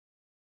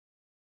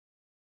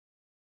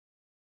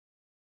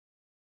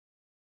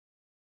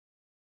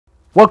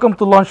Welcome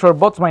to Longshore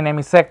Boats. My name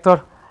is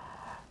Hector.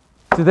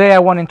 Today I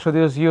want to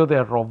introduce you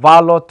the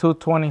Robalo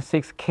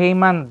 226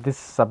 Cayman.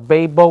 This is a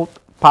bay boat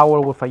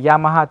powered with a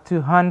Yamaha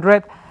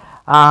 200.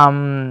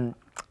 I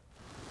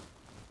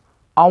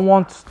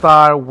want to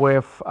start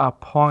with a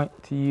point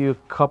to you,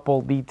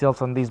 couple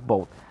details on this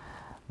boat.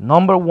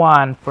 Number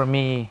one, for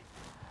me,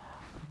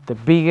 the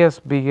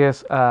biggest feature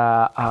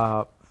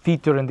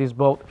in this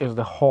boat is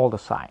the hull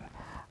design.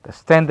 The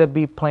standard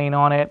B plane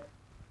on it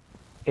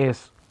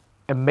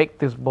make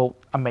this boat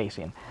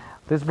amazing.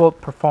 This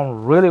boat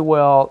performs really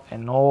well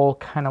in all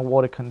kind of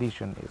water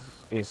conditions.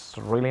 It's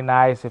really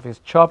nice if it's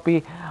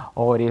choppy,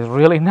 or it is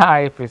really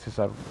nice if it's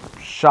a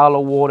shallow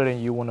water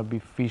and you want to be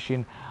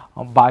fishing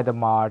by the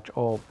marsh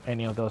or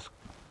any of those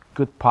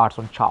good parts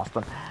on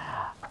Charleston.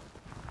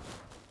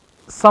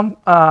 Some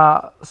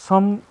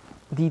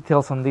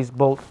details on this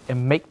boat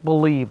and make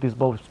believe this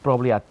boat is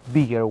probably a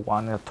bigger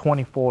one, a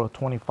 24 or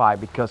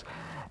 25, because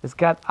it's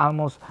got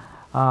almost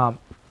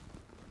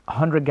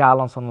 100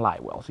 gallons on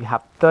light wells. You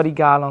have 30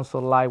 gallons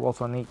of light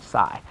wells on each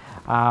side.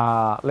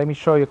 Let me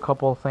show you a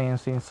couple of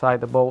things inside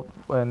the boat,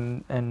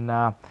 and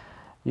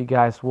you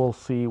guys will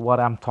see what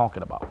I'm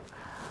talking about.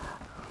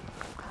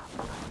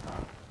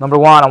 Number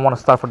one, I want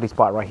to start from this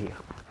part right here.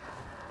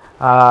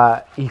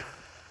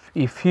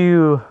 If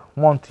you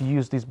want to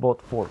use this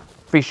boat for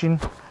fishing,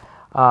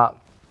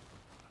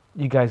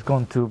 you guys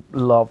going to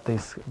love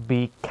this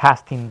big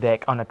casting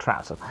deck on the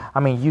transom. I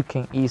mean, you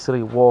can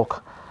easily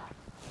walk,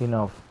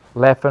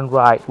 left and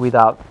right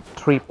without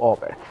trip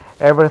over.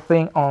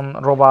 Everything on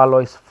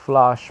Robalo is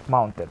flush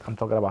mounted. I'm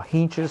talking about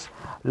hinges,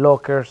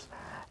 lockers,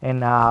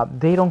 and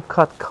they don't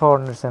cut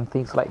corners and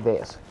things like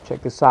this.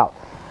 Check this out.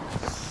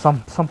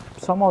 Some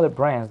other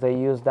brands, they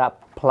use that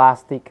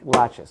plastic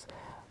latches.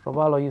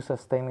 Robalo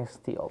uses stainless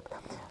steel.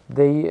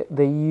 They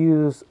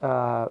use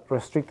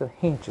restricted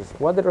hinges.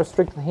 What the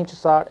restricted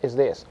hinges are is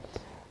this.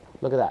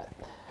 Look at that.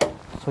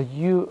 So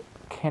you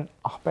can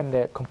open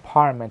the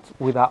compartments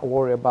without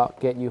worry about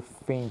get your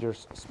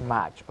fingers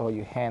smashed or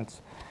your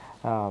hands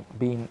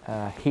being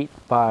hit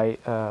by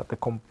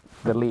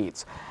the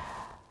leads.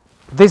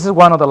 This is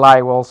one of the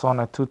live wells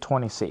on a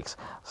 226.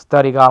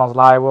 30 gallons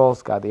live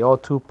wells, got the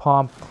O2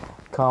 pump,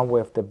 come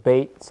with the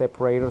bait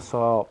separator.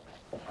 So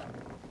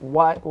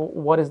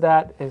what is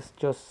that? It's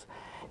just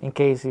in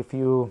case if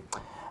you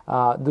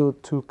do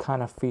two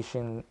kind of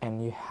fishing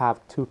and you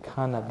have two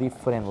kind of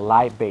different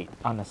live bait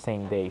on the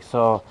same day.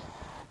 So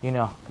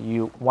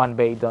one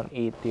bait don't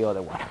eat the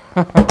other one.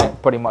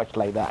 Pretty much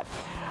like that.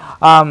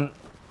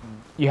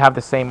 You have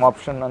the same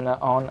option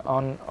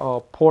on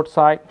port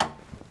side,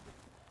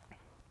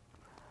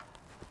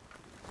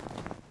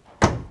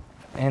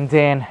 and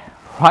then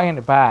right in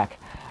the back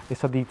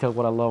is a detail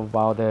what I love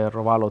about the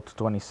Robalo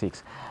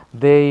 226.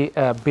 They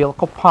build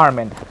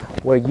compartment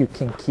where you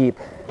can keep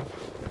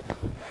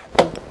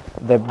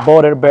the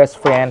boater best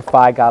friend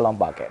 5-gallon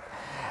bucket.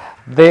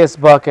 This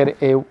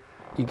bucket, you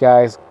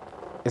guys,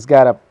 it's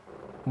got a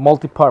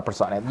multi-purpose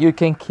on it. You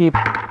can keep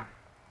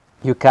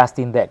your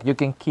casting deck, you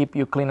can keep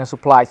your cleaning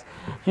supplies,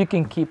 you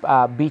can keep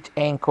a beach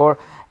anchor,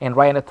 and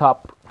right on the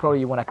top probably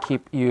you want to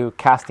keep your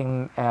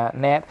casting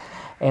net,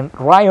 and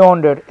right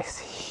under is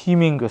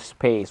humongous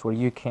space where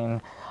you can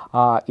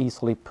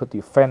easily put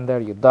your fender,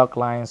 your duck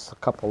lines, a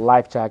couple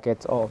life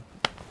jackets, or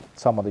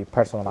some of the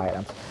personal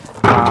items.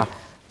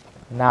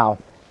 Now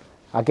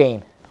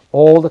again,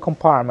 all the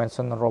compartments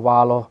in the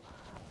Robalo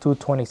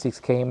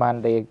 226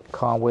 Cayman, they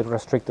come with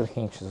restricted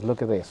hinges.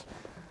 Look at this.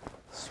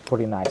 It's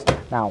pretty nice.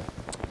 Now,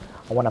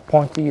 I want to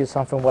point to you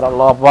something what I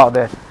love about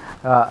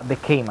the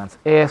Caymans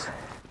is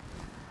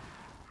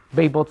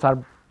bay boats are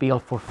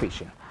built for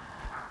fishing.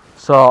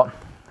 So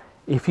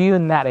if you're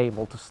not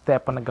able to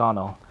step on the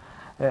gunnel,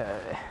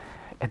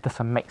 it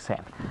doesn't make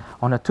sense.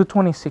 On a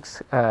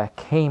 226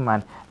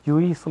 Cayman,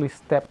 you easily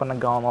step on the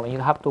gunnel and you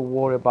have to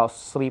worry about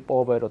slip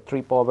over or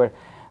trip over.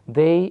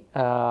 They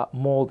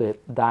molded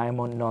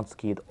diamond nut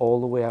skid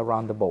all the way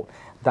around the boat.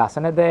 That's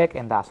on the deck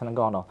and that's on the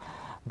gunnel.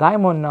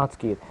 Diamond nut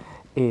skid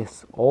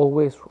is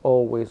always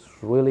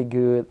really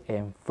good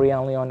and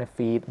friendly on the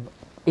feet.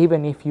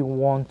 Even if you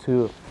want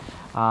to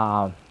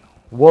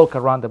walk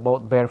around the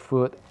boat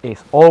barefoot,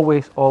 it's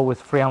always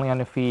friendly on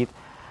the feet.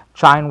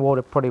 Shine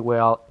water pretty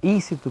well,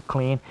 easy to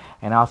clean,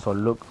 and also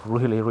look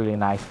really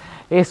nice.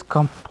 It's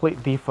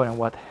completely different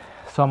what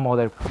some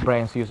other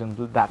brands using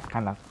that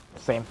kind of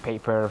same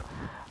paper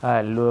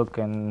look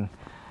and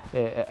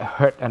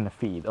hurt on the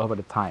feet over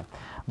the time.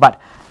 But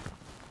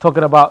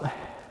talking about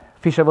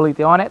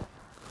fishability on it,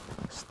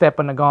 step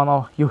on the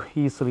gunnel, you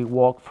easily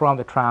walk from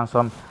the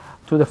transom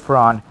to the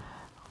front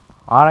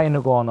or in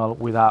the gunnel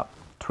without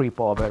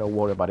trip over or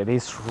worry about it.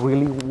 It's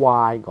really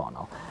wide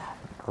gunnel.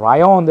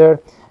 Right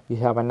under, you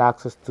have an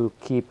access to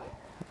keep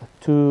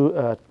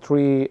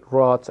 3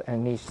 rods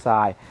on each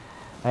side.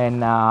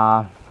 And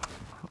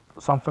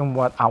something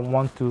what I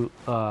want to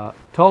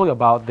tell you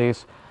about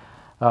this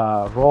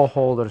roll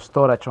holder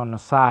storage on the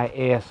side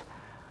is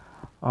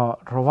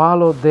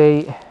Robalo,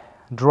 they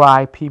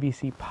dry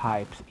PVC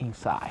pipes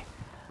inside,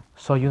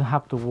 so you don't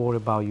have to worry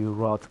about your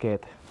rods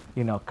get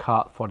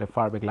cut for the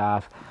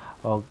fiberglass,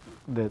 or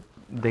the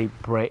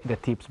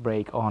tips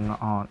break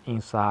on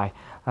inside.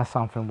 That's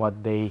something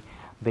what they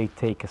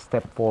take a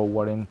step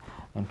forward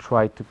and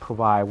try to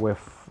provide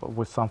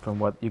with something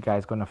what you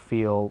guys gonna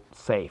feel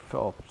safe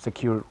or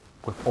secure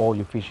with all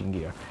your fishing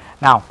gear.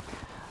 Now,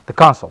 the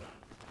console.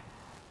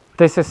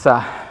 This is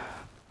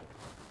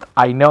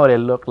I know they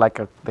look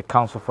like the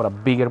console for a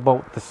bigger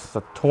boat. This is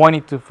a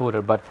 22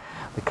 footer, but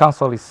the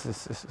console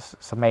is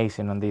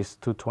amazing on this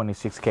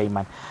 226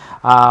 Cayman.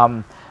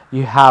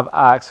 You have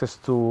access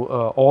to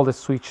all the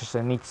switches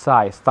on each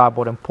side,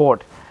 starboard and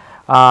port.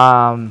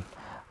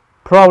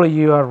 Probably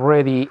you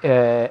already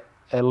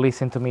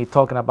listened to me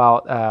talking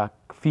about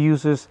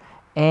fuses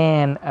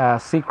and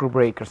circuit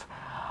breakers.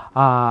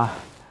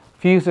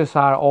 Fuses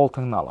are old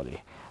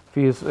technology.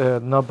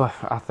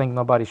 I think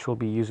nobody should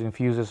be using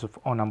fuses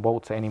on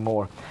boats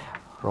anymore.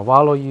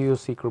 Robalo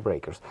use circuit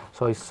breakers.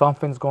 So if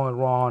something's going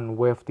wrong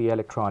with the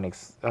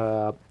electronics,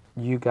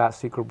 you got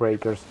circuit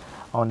breakers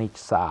on each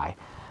side.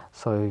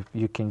 So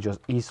you can just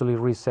easily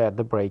reset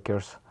the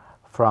breakers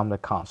from the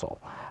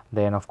console.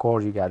 Then of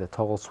course you got the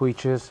toggle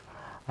switches,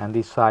 and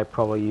this side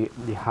probably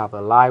you have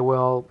the live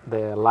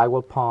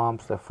well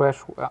pumps, the fresh.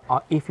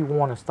 If you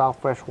want to install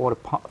fresh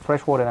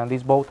water on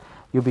this boat,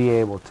 you'll be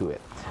able to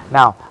it.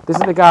 Now, this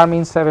is the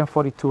Garmin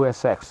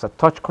 742SX, it's a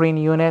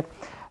touchscreen unit.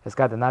 It's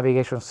got the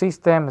navigation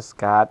system. It's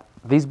got,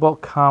 this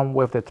boat come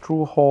with the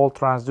true hole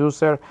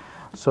transducer,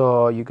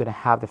 so you're gonna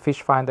have the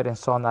fish finder and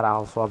sonar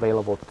also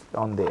available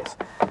on this.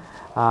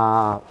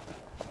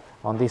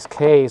 On this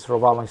case,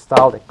 Robalo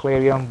installed a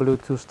Clarion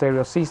Bluetooth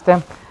stereo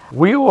system.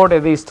 We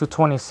ordered this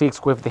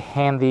 226 with the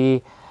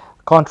handy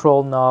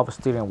control knob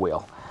steering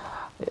wheel.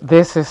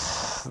 This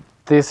is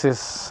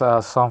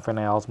something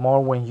else.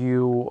 More when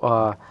you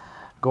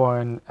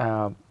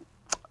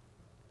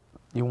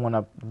you want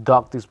to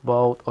dock this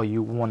boat, or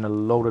you want to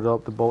load it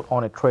up the boat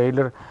on a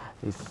trailer.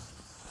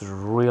 It's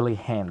really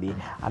handy.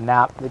 And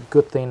now the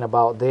good thing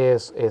about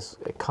this is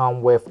it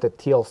comes with the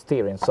tilt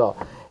steering. So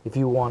if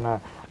you want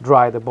to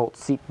drive the boat,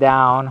 sit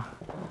down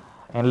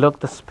and look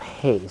the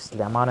space,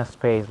 the amount of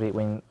space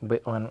between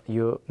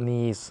your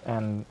knees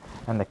and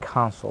the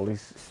console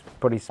is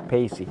pretty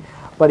spacey.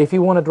 But if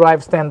you want to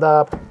drive stand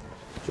up,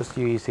 just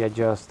you easy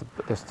adjust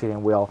the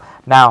steering wheel.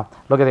 Now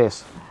look at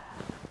this.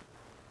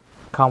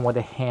 Come with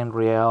a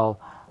handrail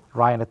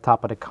right on the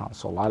top of the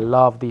console. I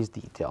love this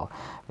detail.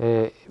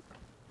 I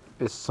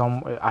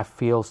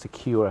feel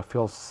secure, I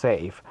feel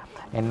safe,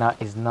 and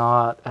it's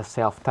not a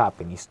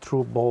self-tapping. It's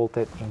true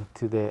bolted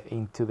into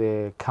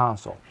the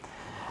console.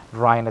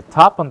 Right on the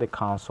top on the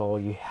console,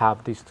 you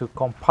have these two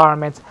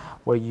compartments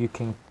where you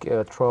can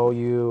throw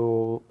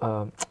your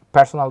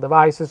personal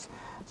devices,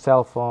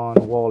 cell phone,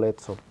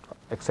 wallets,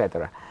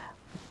 etc.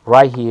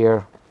 Right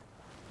here,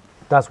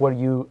 that's where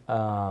you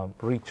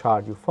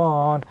recharge your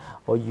phone,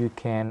 or you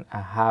can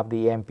have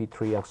the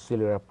MP3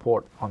 auxiliary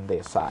port on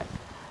this side.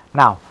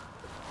 Now,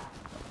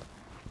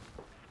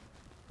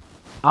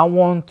 I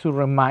want to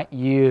remind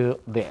you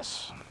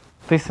this.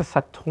 This is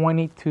a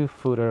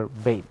 22-footer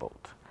bait boat.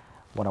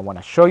 What I want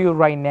to show you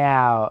right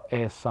now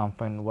is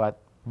something what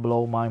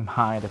blew my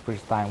mind the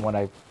first time when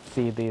I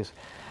see this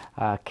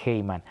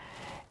Cayman.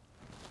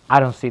 I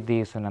don't see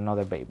this in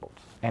another bait boat.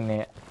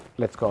 And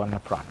let's go in the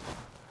front.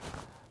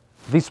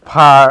 This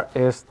part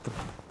is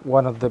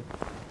one of the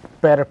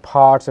better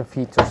parts and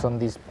features on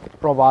this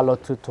Robalo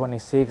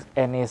 226,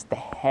 and it's the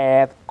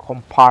head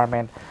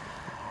compartment.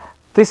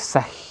 This is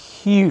a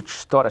huge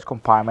storage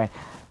compartment.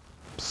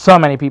 So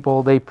many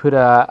people, they put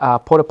a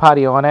porta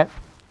potty on it.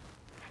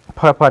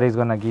 Porta potty is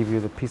gonna give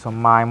you the peace of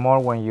mind more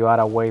when you are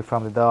away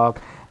from the dog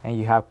and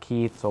you have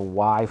kids or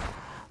wife.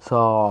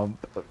 So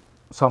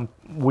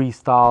we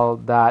install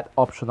that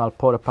optional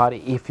porta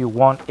potty if you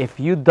want. If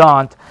you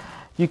don't,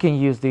 you can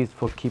use this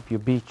for keep your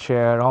beach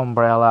chair,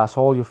 umbrellas,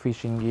 all your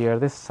fishing gear.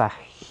 This is a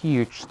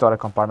huge storage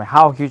compartment.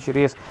 How huge it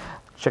is,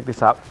 check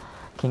this out.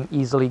 Can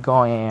easily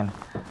go in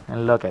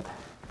and look at.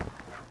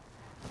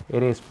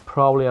 It is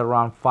probably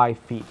around 5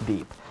 feet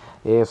deep.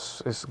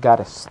 It's got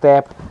a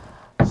step,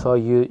 so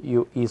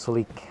you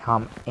easily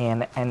come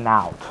in and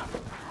out.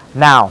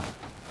 Now,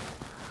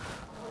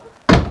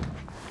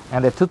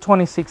 and the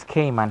 226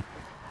 Cayman,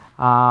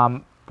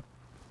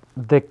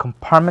 the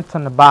compartment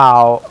on the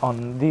bow,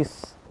 on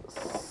this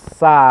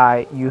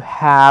side, you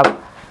have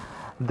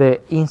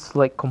the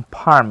insulate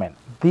compartment.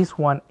 This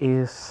one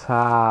is,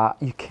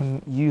 you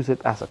can use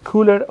it as a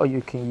cooler, or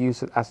you can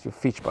use it as your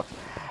fish box.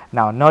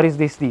 Now, notice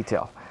this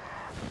detail.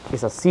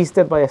 It's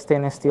assisted by a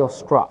stainless steel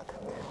strut.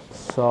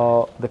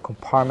 So the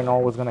compartment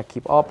always gonna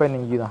keep open,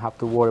 and you don't have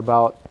to worry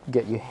about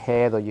get your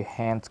head or your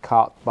hands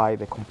caught by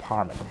the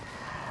compartment.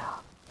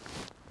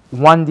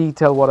 One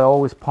detail what I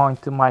always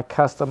point to my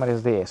customer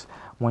is this.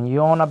 When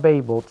you're on a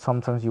bait boat,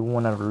 sometimes you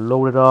wanna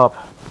load it up,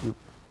 your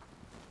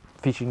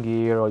fishing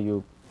gear or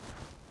your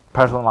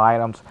personal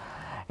items.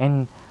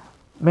 And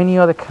many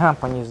other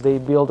companies, they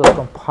build those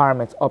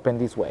compartments open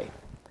this way.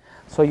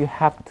 So you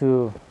have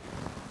to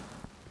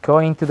go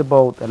into the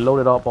boat and load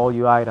it up all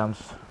your items,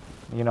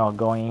 you know,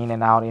 going in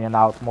and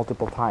out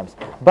multiple times.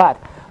 But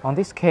on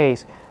this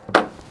case,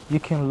 you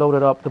can load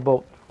it up the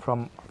boat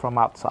from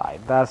outside.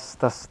 That's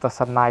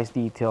a nice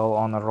detail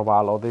on a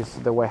Robalo. This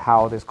is the way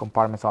how this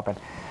compartment's open.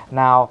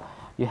 Now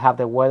you have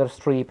the weather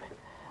strip,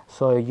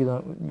 so you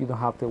don't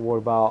have to worry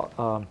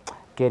about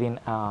getting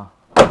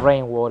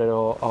rainwater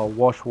or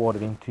wash water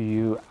into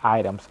your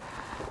items.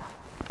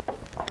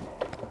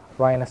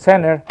 Right in the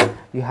center,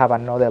 you have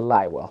another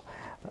light well.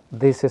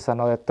 This is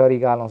another 30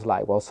 gallons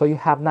light well. So you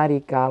have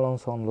 90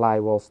 gallons on light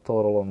wells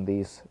total on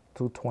this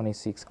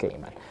 226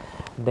 Cayman.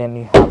 Then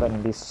you have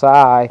on this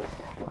side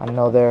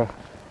another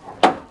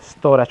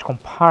storage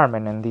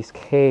compartment. In this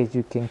case,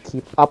 you can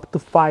keep up to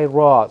 5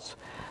 rods,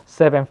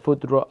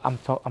 7-foot rod.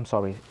 I'm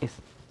sorry.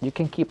 You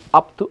can keep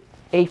up to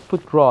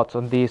 8-foot rods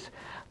on this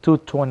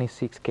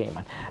 226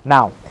 Cayman.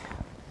 Now,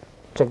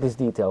 check this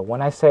detail.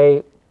 When I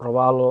say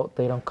Robalo,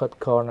 they don't cut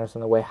corners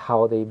in the way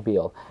how they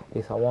build.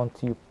 Is I want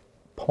to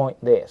point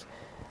this.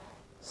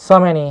 So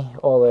many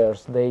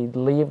others, they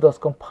leave those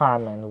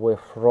compartments with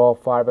raw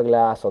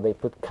fiberglass, or they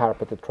put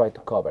carpet to try to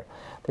cover.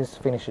 This is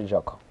finished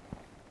Joko.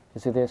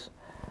 You see this?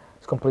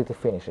 It's completely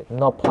finished.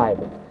 No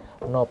plywood,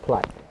 no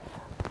ply.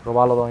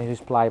 Robalo don't use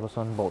plywood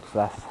on boats.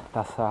 That's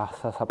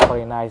a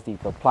pretty nice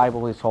detail.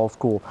 Plywood is old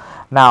school.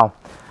 Now,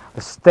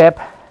 this step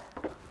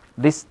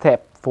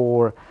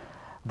for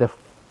the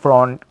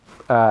front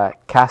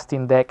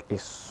casting deck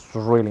is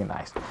really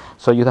nice.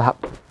 So you don't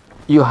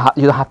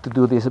have to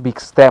do this big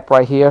step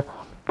right here.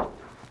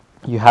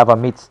 You have a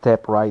mid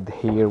step right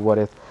here, what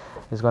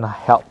is going to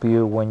help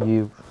you when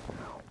you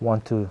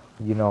want to,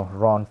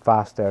 run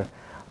faster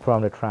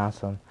from the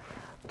transom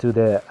to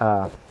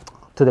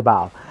the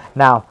bow.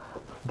 Now,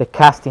 the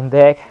casting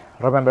deck.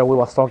 Remember, we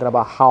was talking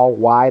about how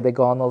wide the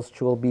gunnels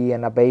should be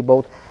in a bay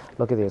boat.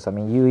 Look at this. I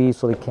mean, you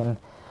easily can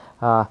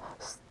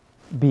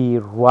be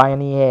right on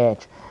the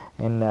edge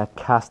and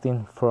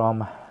casting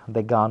from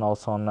the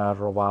gunnels on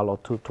Robalo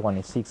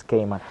 226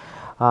 Cayman.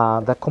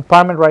 The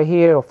compartment right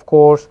here, of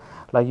course,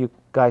 like you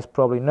guys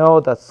probably know,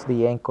 that's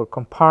the anchor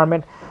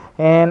compartment.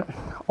 And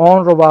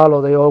on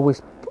Robalo, they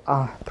always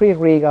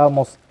pre-rig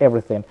almost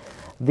everything.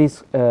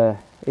 This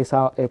is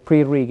a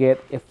pre-rig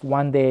it if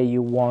one day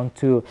you want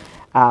to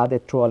add a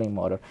trolling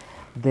motor.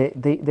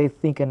 They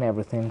think in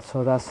everything,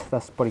 so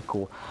that's pretty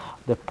cool.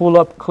 The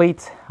pull-up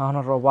cleats on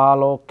a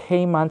Robalo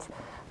Caymans,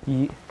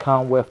 you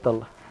come with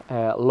the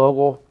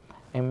logo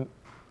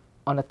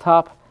on the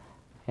top,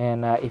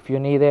 and if you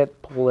need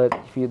it, pull it.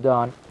 If you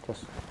don't,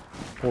 just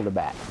pull it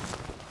back.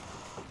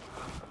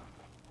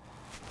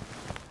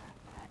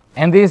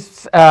 And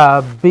this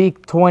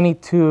big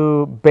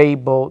 22 bay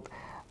boat,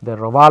 the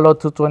Robalo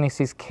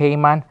 226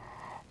 Cayman,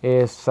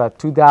 is a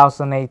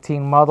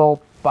 2018 model,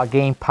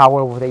 again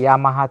powered with the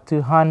Yamaha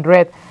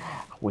 200.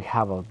 We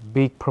have a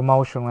big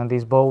promotion on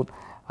this boat.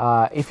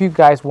 If you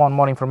guys want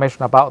more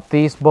information about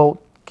this boat,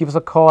 give us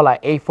a call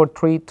at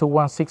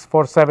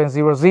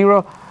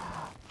 843-216-4700.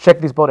 Check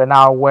this boat on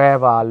our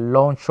web,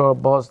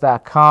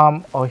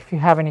 longshoreboots.com. Or if you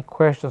have any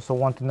questions or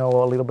want to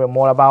know a little bit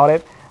more about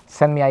it,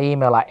 send me an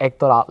email at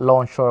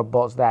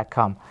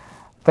hector@longshoreboots.com.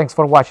 Thanks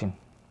for watching.